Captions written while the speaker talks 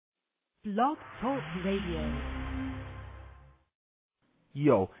Blog Talk Radio.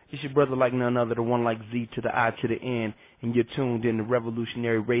 Yo, it's your brother like none other, the one like Z to the I to the N, and you're tuned in to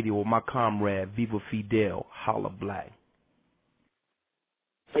Revolutionary Radio with my comrade, Viva Fidel, Holla Black.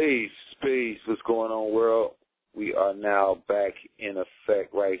 Peace, what's going on, world? We are now back in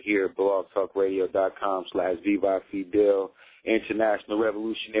effect right here at blogtalkradio.com/vivafidel, International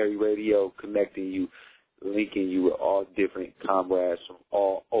Revolutionary Radio, connecting you, linking you with all different comrades from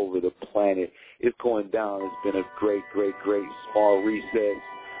all over the planet. It's going down. It's been a great small reset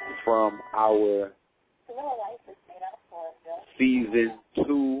from our season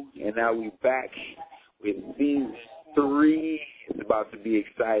 2, and now we back with season 3. It's about to be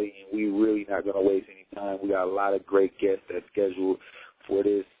exciting, and we really not going to waste any time. We got a lot of great guests that's scheduled for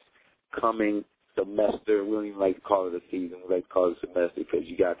this coming semester. We don't even like to call it a season. We like to call it a semester because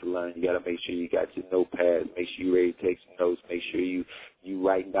you got to learn. You got to make sure you got your notepads. Make sure you're ready to take some notes. Make sure you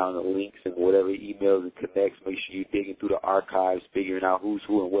writing down the links and whatever emails and connects. Make sure you're digging through the archives, figuring out who's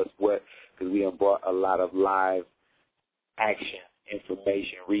who and what's what, because we have brought a lot of live action,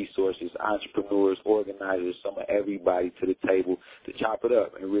 information, resources, entrepreneurs, organizers, some of everybody to the table to chop it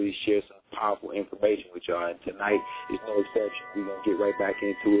up and really share some powerful information with y'all. And tonight is no exception. We're going to get right back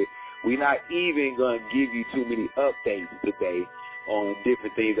into it. We're not even going to give you too many updates today on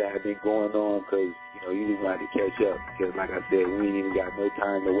different things that have been going on because, you just going to have to catch up because, like I said, we ain't even got no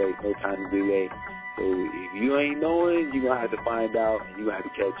time to wait, no time to delay. So if you ain't knowing, you're going to have to find out and you're going to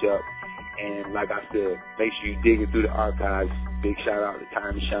have to catch up. And like I said, make sure you're digging through the archives. Big shout out to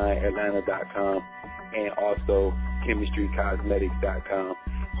TimeShineAtlanta.com and also ChemistryCosmetics.com,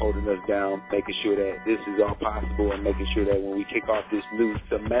 holding us down, making sure that this is all possible and making sure that when we kick off this new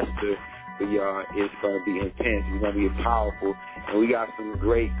semester for y'all, it's going to be intense. It's going to be powerful. And we got some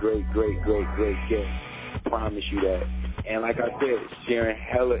great guests. I promise you that. And like I said, sharing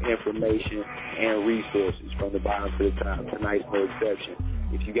hella information and resources from the bottom to the top. Tonight's no exception.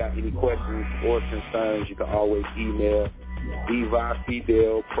 If you got any questions or concerns, you can always email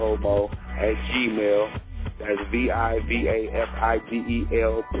vivafidelpromo@gmail. That's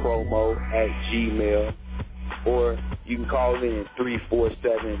VIVAFIDEL promo@gmail. Or you can call in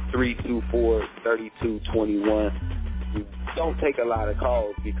 347-324-3221. We don't take a lot of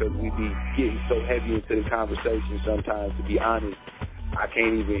calls because we be getting so heavy into the conversation sometimes, to be honest. I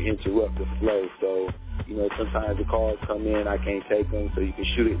can't even interrupt the flow. So, sometimes the calls come in, I can't take them. So you can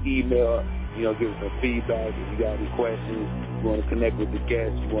shoot an email, give us some feedback. If you got any questions, you want to connect with the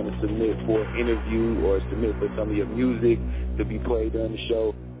guests, you want to submit for an interview or submit for some of your music to be played during the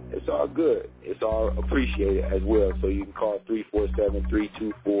show, it's all good. It's all appreciated as well. So you can call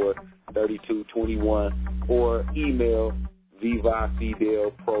 347-324-3221 or email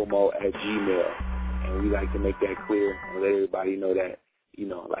vivafidelpromo@gmail. And we like to make that clear and let everybody know that,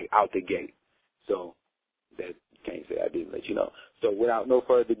 like out the gate. So that you can't say I didn't let you know. So without no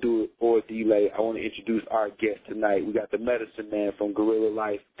further ado or delay, I want to introduce our guest tonight. We got the medicine man from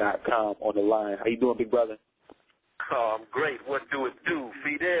GorillaLife.com on the line. How you doing, big brother? Oh, I'm great. What do it do,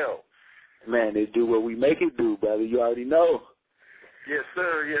 Fidel? Man, it do what we make it do, brother. You already know. Yes,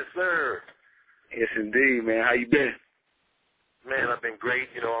 sir. Yes, sir. Yes, indeed, man. How you been? Man, I've been great.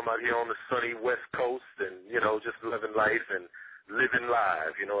 I'm out here on the sunny West Coast and, just living life and living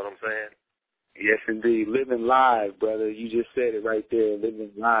live. You know what I'm saying? Yes, indeed. Living live, brother. You just said it right there,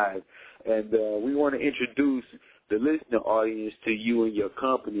 living live. And we want to introduce the listener audience to you and your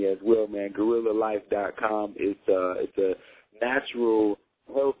company as well, man. GorillaLife.com. It's a natural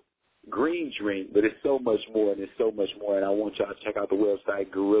health green drink, but it's so much more, and it's so much more. And I want y'all to check out the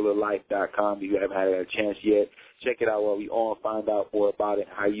website, GorillaLife.com. If you haven't had a chance yet, check it out while we on, find out more about it,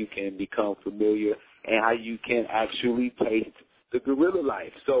 how you can become familiar, and how you can actually taste the Gorilla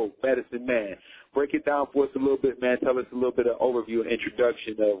Life. So, medicine man, break it down for us a little bit, man. Tell us a little bit of overview and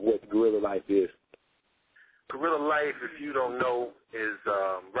introduction of what Gorilla Life is. Gorilla Life, if you don't know, is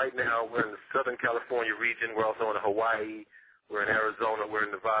right now we're in the Southern California region. We're also in Hawaii. We're in Arizona. We're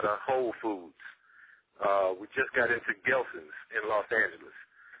in Nevada. Whole Foods. We just got into Gelson's in Los Angeles.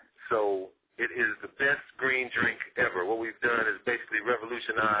 So it is the best green drink ever. What we've done is basically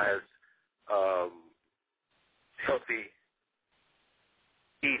revolutionize healthy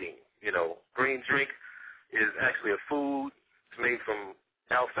eating. Green drink is actually a food. It's made from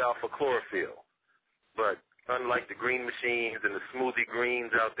alfalfa chlorophyll. But unlike the green machines and the smoothie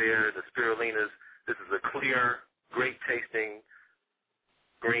greens out there, the spirulinas, this is a clear, great-tasting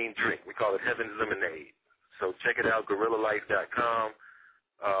green drink. We call it Heaven's Lemonade. So check it out, GorillaLife.com.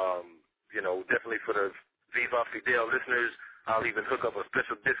 Definitely for the Viva Fidel listeners, I'll even hook up a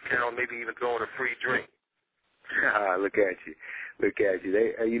special discount, maybe even throw in a free drink. Look at you.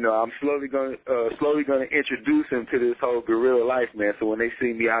 They, I'm slowly going to introduce them to this whole guerrilla life, man. So when they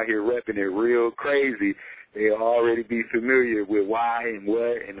see me out here repping it real crazy, they'll already be familiar with why and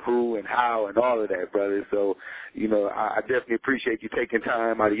what and who and how and all of that, brother. So, I definitely appreciate you taking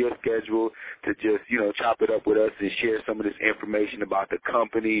time out of your schedule to just, chop it up with us and share some of this information about the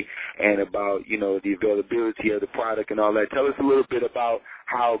company and about, the availability of the product and all that. Tell us a little bit about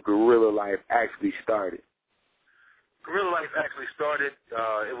how Guerrilla Life actually started. Guerrilla Life actually started,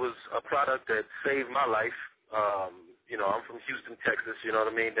 it was a product that saved my life. I'm from Houston, Texas, you know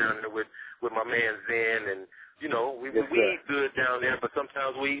what I mean, down there with my man Zen, and, we eat good down there, but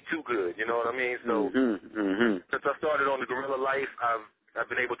sometimes we eat too good, you know what I mean? So since I started on the Guerrilla Life, I've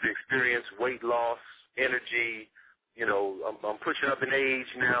been able to experience weight loss, energy, I'm pushing up in age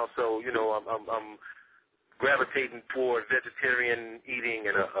now, so, I'm gravitating toward vegetarian eating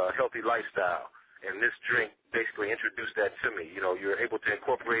and a healthy lifestyle. And this drink basically introduced that to me. You're able to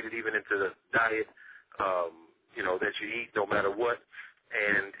incorporate it even into the diet, that you eat no matter what.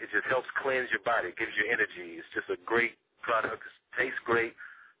 And it just helps cleanse your body. It gives you energy. It's just a great product. It tastes great,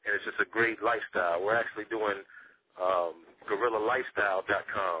 and it's just a great lifestyle. We're actually doing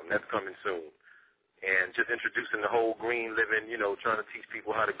GuerrillaLifestyle.com. That's coming soon. And just introducing the whole green living, trying to teach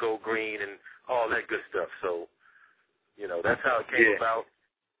people how to go green and all that good stuff. So, that's how it came about.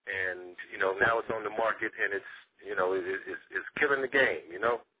 And, now it's on the market, and it's killing the game,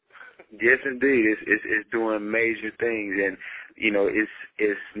 Yes, indeed. It's doing major things, and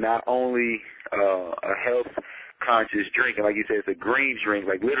it's not only a health-conscious drink, and like you said, it's a green drink,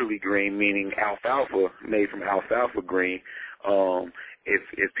 like literally green, meaning alfalfa, made from alfalfa green.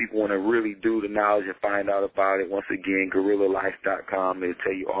 If people want to really do the knowledge and find out about it, once again, GuerrillaLife.com. It'll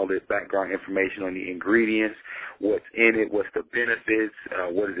tell you all the background information on the ingredients, what's in it, what's the benefits,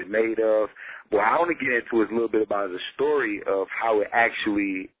 what is it made of. What I want to get into is a little bit about the story of how it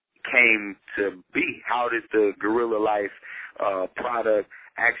actually came to be. How did the Guerrilla Life product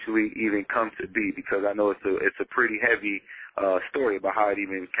actually even come to be? Because I know it's a pretty heavy story about how it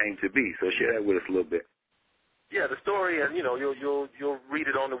even came to be. So share that with us a little bit. Yeah, the story, and you'll read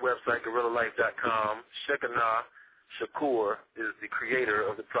it on the website, GuerrillaLife.com. Shekinah Shakur is the creator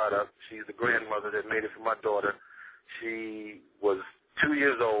of the product. She's the grandmother that made it for my daughter. She was 2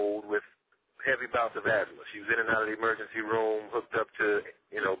 years old with heavy bouts of asthma. She was in and out of the emergency room, hooked up to,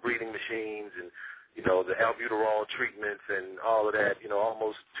 breathing machines and, the albuterol treatments and all of that,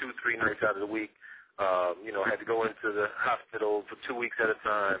 almost 2-3 nights out of the week. Had to go into the hospital for 2 weeks at a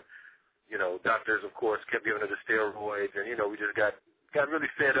time. Doctors, of course, kept giving her the steroids, and, we just got really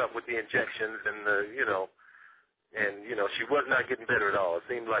fed up with the injections and she was not getting better at all. It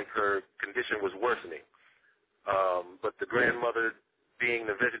seemed like her condition was worsening. But the grandmother, being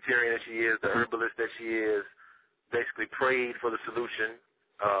the vegetarian that she is, the herbalist that she is, basically prayed for the solution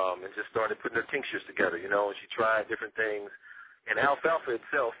and just started putting her tinctures together, and she tried different things. And alfalfa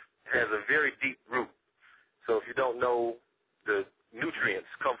itself has a very deep root. So if you don't know, the nutrients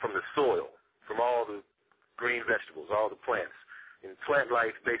come from the soil, from all the green vegetables, all the plants. In plant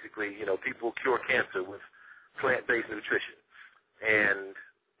life, basically, people cure cancer with plant-based nutrition. And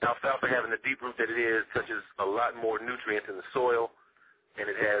alfalfa, having the deep root that it is, touches a lot more nutrients in the soil, and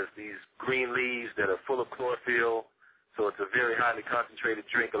it has these green leaves that are full of chlorophyll, so it's a very highly concentrated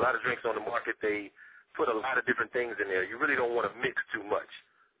drink. A lot of drinks on the market, they put a lot of different things in there. You really don't want to mix too much.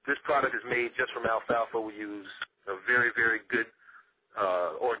 This product is made just from alfalfa. We use a very, very good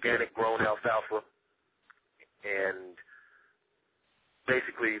organic grown alfalfa, and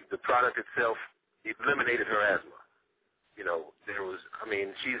basically the product itself eliminated her asthma.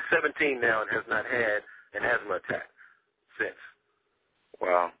 She's 17 now and has not had an asthma attack since.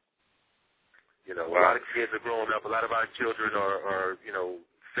 Wow. A lot of kids are growing up. A lot of our children are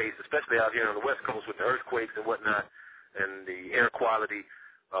faced, especially out here on the West Coast with the earthquakes and whatnot and the air quality,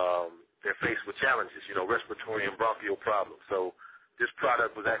 they're faced with challenges, respiratory and bronchial problems. So this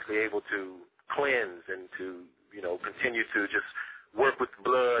product was actually able to cleanse and to, continue to just work with the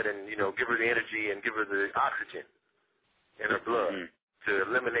blood and, give her the energy and give her the oxygen in her blood to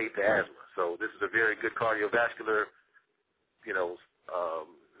eliminate the asthma. So this is a very good cardiovascular,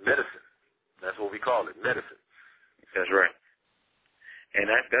 medicine. That's what we call it, medicine. That's right. And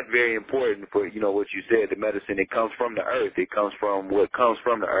that's very important for, what you said, the medicine. It comes from the earth. It comes from what comes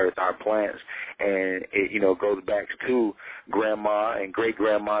from the earth, our plants. And it, goes back to grandma and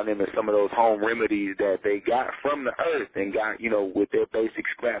great-grandma and some of those home remedies that they got from the earth and got, with their basic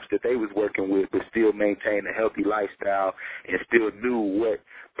scraps that they was working with, but still maintain a healthy lifestyle and still knew what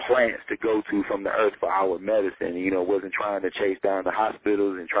plants to go to from the earth for our medicine. You know, wasn't trying to chase down the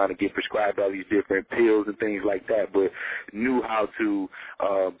hospitals and trying to get prescribed all these different pills and things like that, but knew how to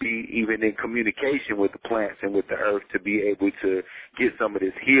be even in communication with the plants and with the earth to be able to get some of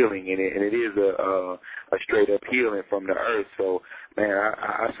this healing in it. And it is a straight up healing from the earth. So, man,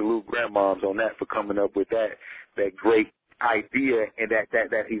 I salute grandmoms on that for coming up with that great idea, and that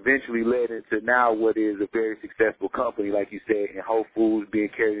eventually led into now what is a very successful company, like you said, in Whole Foods, being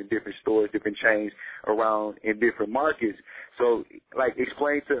carried in different stores, different chains around in different markets. So, like,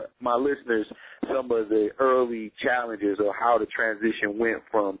 explain to my listeners some of the early challenges or how the transition went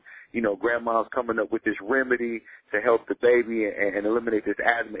from, you know, grandma's coming up with this remedy to help the baby and eliminate this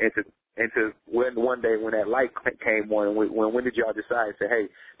asthma into when one day when that light came on, and when did y'all decide to say, hey,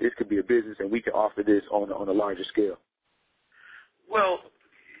 this could be a business and we can offer this on a larger scale? Well,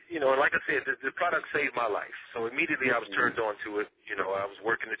 you know, like I said, the product saved my life. So immediately I was turned on to it. You know, I was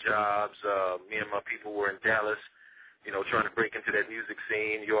working the jobs. Me and my people were in Dallas, you know, trying to break into that music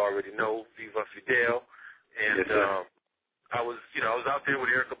scene. You already know, Viva Fidel. And yes, I was out there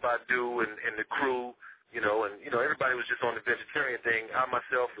with Erykah Badu and the crew, you know, everybody was just on the vegetarian thing. I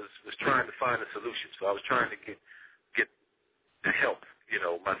myself was trying to find a solution. So I was trying to get the help, you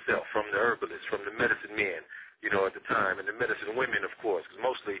know, myself from the herbalists, from the medicine men, you know, at the time, and the medicine women, of course, because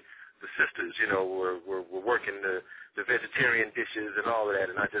mostly the sisters, you know, were working the vegetarian dishes and all of that,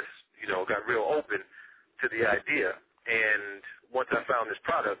 and I just, you know, got real open to the idea. And once I found this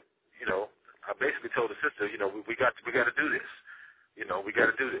product, you know, I basically told the sister, you know, we got to do this. You know, we got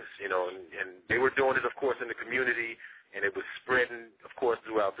to do this, you know, and they were doing it, of course, in the community, and it was spreading, of course,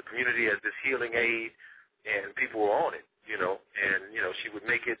 throughout the community as this healing aid, and people were on it. You know, and, you know, she was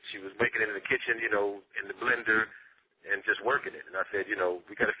making it in the kitchen, you know, in the blender and just working it. And I said, you know,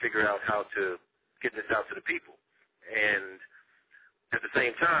 we got to figure out how to get this out to the people. And at the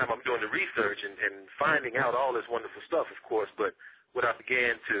same time, I'm doing the research and finding out all this wonderful stuff, of course. But what I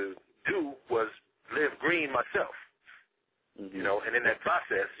began to do was live green myself, you know, and in that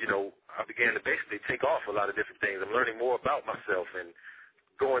process, you know, I began to basically take off a lot of different things. I'm learning more about myself and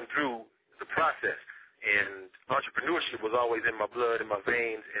going through the process. And entrepreneurship was always in my blood, in my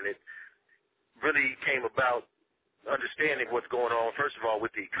veins, and it really came about understanding what's going on, first of all,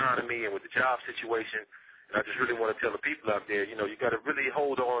 with the economy and with the job situation. And I just really want to tell the people out there, you know, you got to really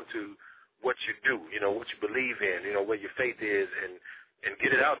hold on to what you do, you know, what you believe in, you know, where your faith is, and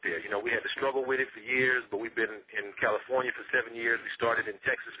get it out there. You know, we had to struggle with it for years, but we've been in California for 7 years. We started in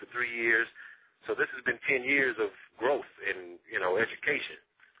Texas for 3 years. So this has been 10 years of growth in, you know, education.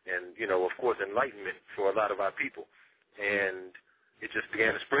 And, you know, of course, enlightenment for a lot of our people. And it just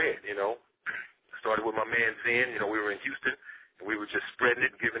began to spread, you know. I started with my man Zen. You know, we were in Houston, and we were just spreading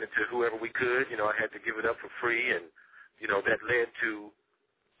it, giving it to whoever we could. You know, I had to give it up for free, and, you know, that led to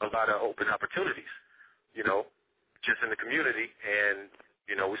a lot of open opportunities, you know, just in the community. And,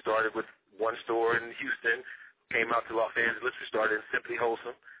 you know, we started with one store in Houston, came out to Los Angeles. We started in Simply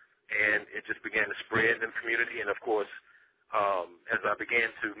Wholesome, and it just began to spread in the community. And, of course, as I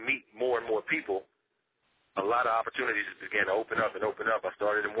began to meet more and more people, a lot of opportunities began to open up and open up. I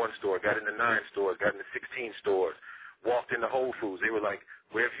started in one store, got into 9 stores, got into 16 stores, walked into Whole Foods. They were like,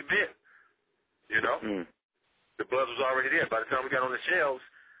 where have you been? You know? The buzz was already there. By the time we got on the shelves,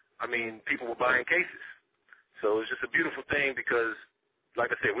 I mean, people were buying cases. So it was just a beautiful thing because,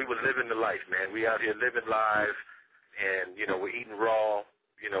 like I said, we were living the life, man. We out here living live, and, you know, we're eating raw.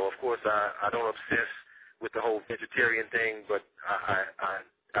 You know, of course, I don't obsess with the whole vegetarian thing, but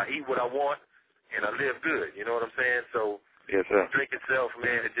I eat what I want, and I live good, you know what I'm saying? So yes, sir. The drink itself,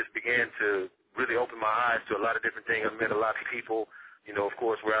 man, it just began to really open my eyes to a lot of different things. I met a lot of people. You know, of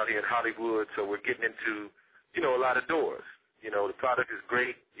course, we're out here in Hollywood, so we're getting into, you know, a lot of doors. You know, the product is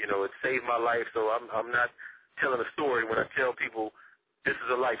great. You know, it saved my life, so I'm not telling a story when I tell people this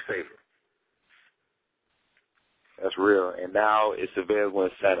is a lifesaver. That's real. And now it's available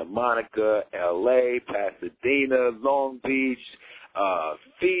in Santa Monica, L.A., Pasadena, Long Beach,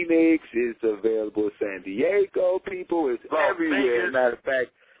 Phoenix. It's available in San Diego, people. It's everywhere. As a matter of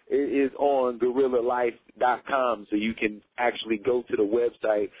fact, it is on GorillaLife.com, so you can actually go to the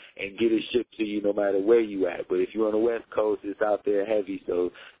website and get it shipped to you no matter where you at. But if you're on the West Coast, it's out there heavy,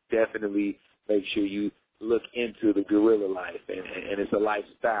 so definitely make sure you look into the Gorilla Life, and it's a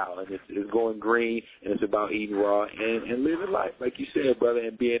lifestyle, and it's going green, and it's about eating raw and living life, like you said, brother,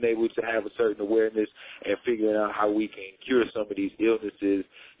 and being able to have a certain awareness and figuring out how we can cure some of these illnesses,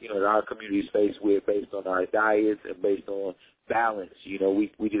 you know, that our community is faced with based on our diets and based on balance. You know,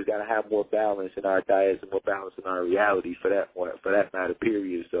 we just got to have more balance in our diets and more balance in our reality for that matter,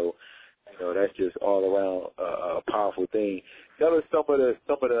 period. So, you know, that's just all around a powerful thing. Tell us some of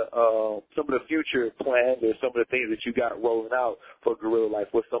the some of the things that you got rolling out for Guerrilla Life?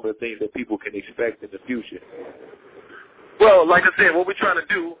 What's some of the things that people can expect in the future? Well, like I said, what we're trying to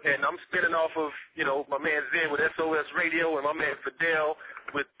do, and I'm spinning off of, my man Zen with SOS Radio and my man Fidel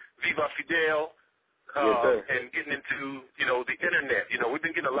with Viva Fidel, and getting into, the Internet. We've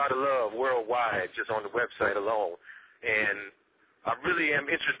been getting a lot of love worldwide just on the website alone. And I really am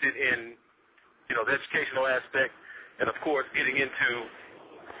interested in, the educational aspect and, of course, getting into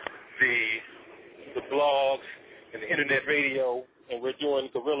the blogs and the Internet radio, and we're doing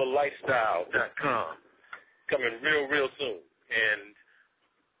GuerrillaLifestyle.com coming real soon. And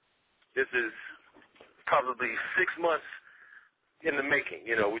this is probably 6 months in the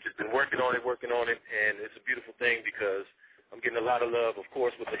making. We've just been working on it, and it's a beautiful thing because I'm getting a lot of love, of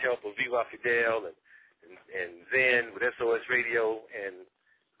course, with the help of Viva Fidel and Zen with SOS Radio, and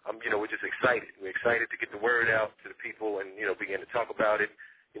we're just excited. We're excited to get the word out to the people and, begin to talk about it.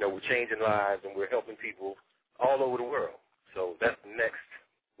 We're changing lives and we're helping people all over the world. So that's the next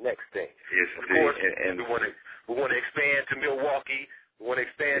thing. Yes, of course, and we want to expand to Milwaukee. We want to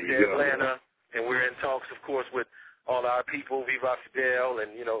expand to Atlanta, and we're in talks, of course, with all our people, Viva Fidel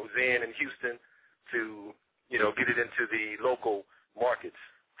and, Zen and Houston, to, get it into the local markets,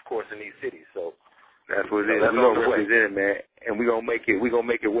 of course, in these cities. So that's what it is. We're gonna represent it, man, and we're gonna make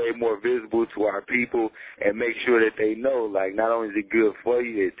it way more visible to our people, and make sure that they know, like, not only is it good for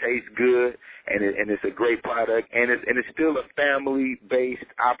you, it tastes good, and it's a great product, and it's still a family-based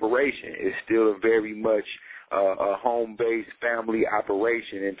operation. It's still a very much a home-based family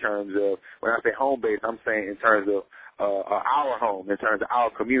operation in terms of, when I say home-based, I'm saying in terms of our home, in terms of our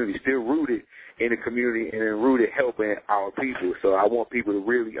community, still rooted in the community and rooted helping our people. So I want people to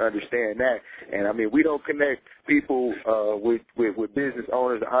really understand that. And, I mean, we don't connect people with business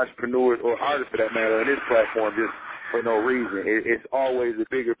owners, entrepreneurs, or artists for that matter on this platform just for no reason. It's always a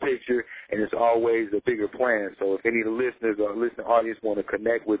bigger picture, and it's always a bigger plan. So if any of the listeners or listening audience want to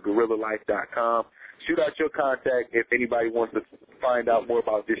connect with GuerrillaLife.com, shoot out your contact if anybody wants to find out more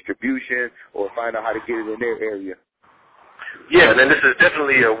about distribution or find out how to get it in their area. Yeah, and then this is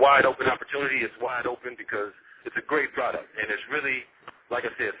definitely a wide open opportunity. It's wide open because it's a great product, and it's really, like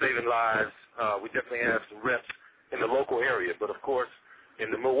I said, saving lives. We definitely have some reps in the local area, but of course,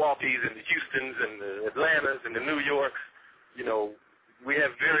 in the Milwaukees and the Houstons and the Atlantas and the New Yorks, we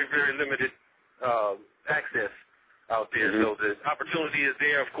have very, very limited access out there. So the opportunity is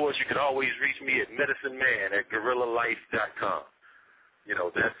there. Of course, you can always reach me at medicineman@GuerrillaLife.com.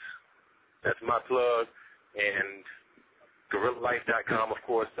 That's my plug, and GuerrillaLife.com, of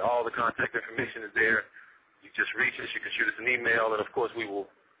course, all the contact information is there. You just reach us. You can shoot us an email, and, of course, we will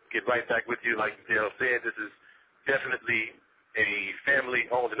get right back with you. Like Dale said, this is definitely a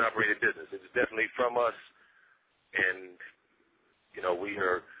family-owned and operated business. It's definitely from us, and, we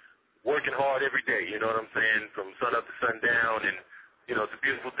are working hard every day, you know what I'm saying, from sun up to sundown, and, it's a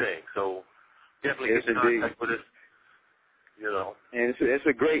beautiful thing. So definitely get in contact with us. And it's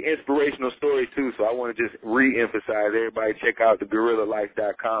a great inspirational story, too, so I want to just re-emphasize, everybody check out the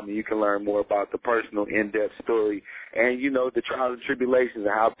GuerrillaLife.com, and you can learn more about the personal, in-depth story and, the trials and tribulations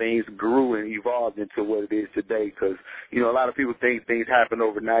and how things grew and evolved into what it is today, because, a lot of people think things happen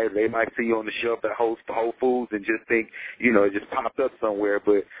overnight. They might see you on the shelf at Whole Foods and just think, it just popped up somewhere,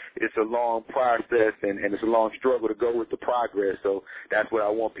 but it's a long process and it's a long struggle to go with the progress, so that's what I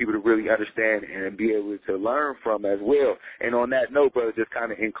want people to really understand and be able to learn from as well. And on that note, brother, just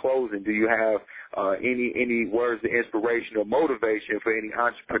kind of in closing, do you have any words of inspiration or motivation for any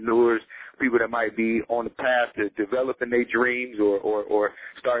entrepreneurs, people that might be on the path to developing their dreams or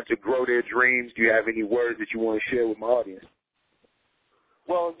starting to grow their dreams? Do you have any words that you want to share with my audience?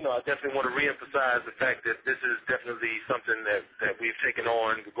 Well, I definitely want to reemphasize the fact that this is definitely something that we've taken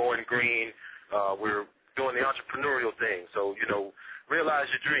on. We're going green. We're doing the entrepreneurial thing. So, realize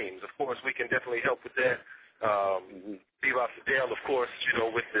your dreams. Of course, we can definitely help with that. Viva Fidel, of course,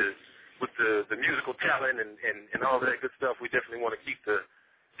 with the musical talent and all that good stuff, we definitely want to keep the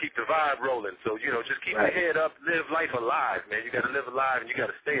vibe rolling. So, just keep your head up, live life alive, man. You got to live alive and you got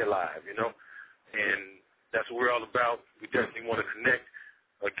to stay alive, and that's what we're all about. We definitely want to connect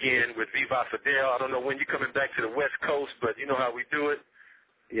again with Viva Fidel. I don't know when you're coming back to the West Coast, but you know how we do it.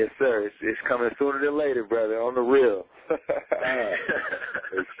 Yes, sir. It's coming sooner than later, brother, on the real.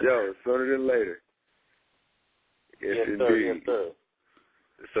 It's sooner than later. Yes, indeed. Sir, yes, sir.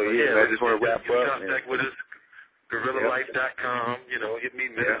 So, I just want to wrap up. Contact with us, GuerrillaLife.com. Hit me,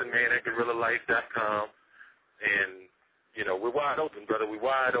 medicineman@GuerrillaLife.com. And, we're wide open, brother. We're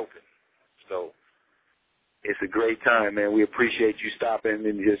wide open. So it's a great time, man. We appreciate you stopping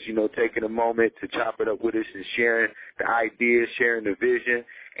and just, taking a moment to chop it up with us and sharing the ideas, sharing the vision.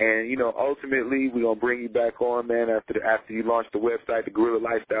 And, you know, ultimately, we're going to bring you back on, man, after you launch the website,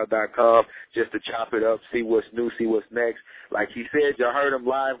 theguerrillalifestyle.com, just to chop it up, see what's new, see what's next. Like he said, y'all heard him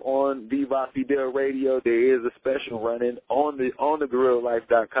live on Viva Fidel Radio. There is a special running on the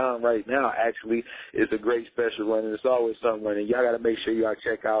guerrillalifestyle.com right now. Actually, it's a great special running. It's always something running. Y'all got to make sure y'all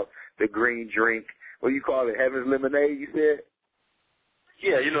check out the green drink. What do you call it? Heaven's Lemonade, you said?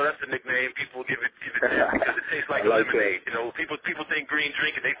 Yeah, you know, that's the nickname. People give it that because it tastes like a lemonade. You know, people think green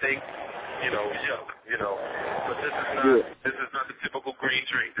drink and they think, you know, yuck, you know. But this is not the typical green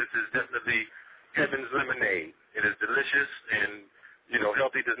drink. This is definitely Heaven's Lemonade. It is delicious and, you know,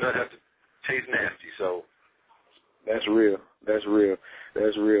 healthy, does not have to taste nasty. So that's real. That's real.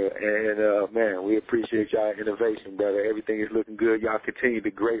 That's real. And, man, we appreciate y'all innovation, brother. Everything is looking good. Y'all continue the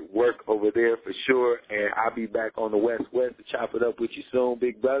great work over there for sure. And I'll be back on the West to chop it up with you soon,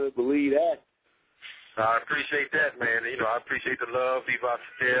 big brother. Believe that. I appreciate that, man. You know, I appreciate the love. Viva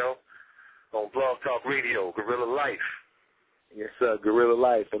Fidel on Blog Talk Radio, Guerrilla Life. Yes, sir, Guerrilla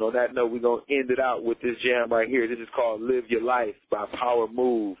Life. And on that note, we're going to end it out with this jam right here. This is called Live Your Life by Power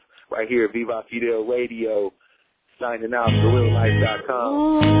Move right here at Viva Fidel Radio. Signing out,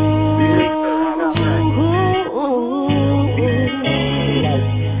 GuerrillaLife.com.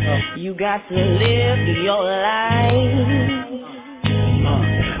 You got to live your life.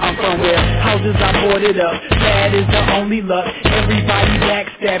 I'm somewhere, houses are boarded up. Bad is the only luck. Everybody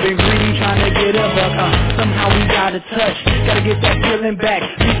backstabbing, greedy, trying to get a buck. Somehow we gotta touch, gotta get that feeling back.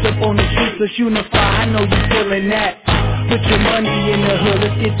 Peace up on the streets, let's unify. I know you feeling that. Put your money in the hood,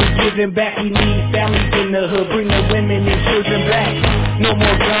 let's get to giving back. We need families in the hood, bring the women and children back. No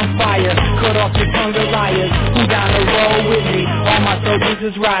more gunfire, cut off the tongue of liars. Who down the road with me? All my soldiers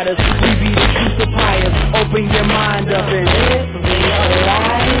is riders. We be the true suppliers. Open your mind up and live your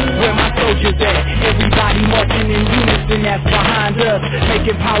life. Where my soldiers at? Everybody marching in unison, that's behind us.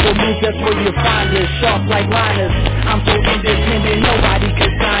 Making power moves, that's where you find us. Sharp like liners. I'm so independent, nobody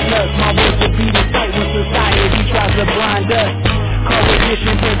can sign us. My words will be the fight when society tries to blind us.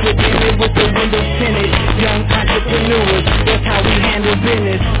 Coalition presented with the windows tinted. Young entrepreneurs, that's how we handle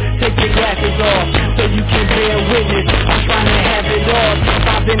business. Take your glasses off so you can bear witness. I'm trying to have it all.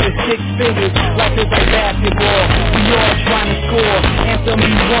 I've been to 6 figures. Life is like basketball. We all trying to score. Answer me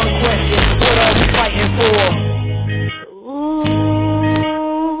one question. What are we fighting for?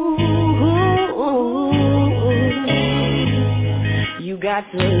 You got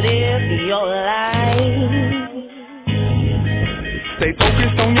to live your life. Stay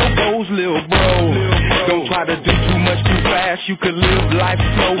focused on your goals, little bro. Don't try to do too much too fast. You could live life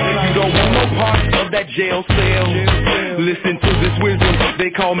slow. You don't want no part of that jail cell. Listen to this wisdom. They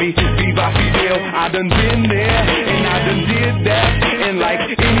call me Viva Fidel. I done been there and I done did that. And like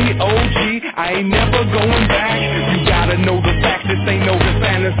any OG, I ain't never going back. You gotta know the facts. This ain't no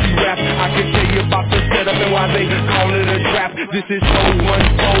fantasy rap. I can tell you about the setup and why they call it a trap. This is so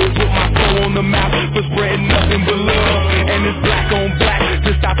unfold. Put my soul on the map for spreading nothing but love. And it's black on black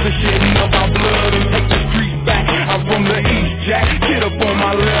to stop the shedding of our blood and take the streets back. I'm from the East, Jack, get up on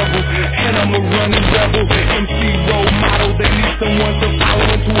my level. And I'm a running rebel, MC role model. They need someone to follow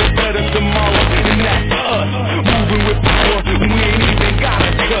into a better tomorrow. And that's us, moving with power. We ain't even got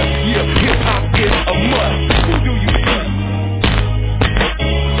a cut. Yeah, hip-hop is a must. Who do you trust?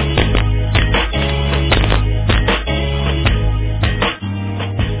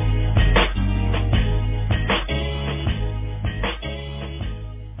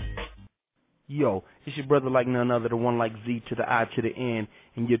 Yo, it's your brother like none other, the one like Z to the I to the N,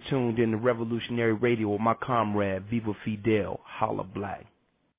 and you're tuned in to Revolutionary Radio with my comrade, Viva Fidel, Holla Black.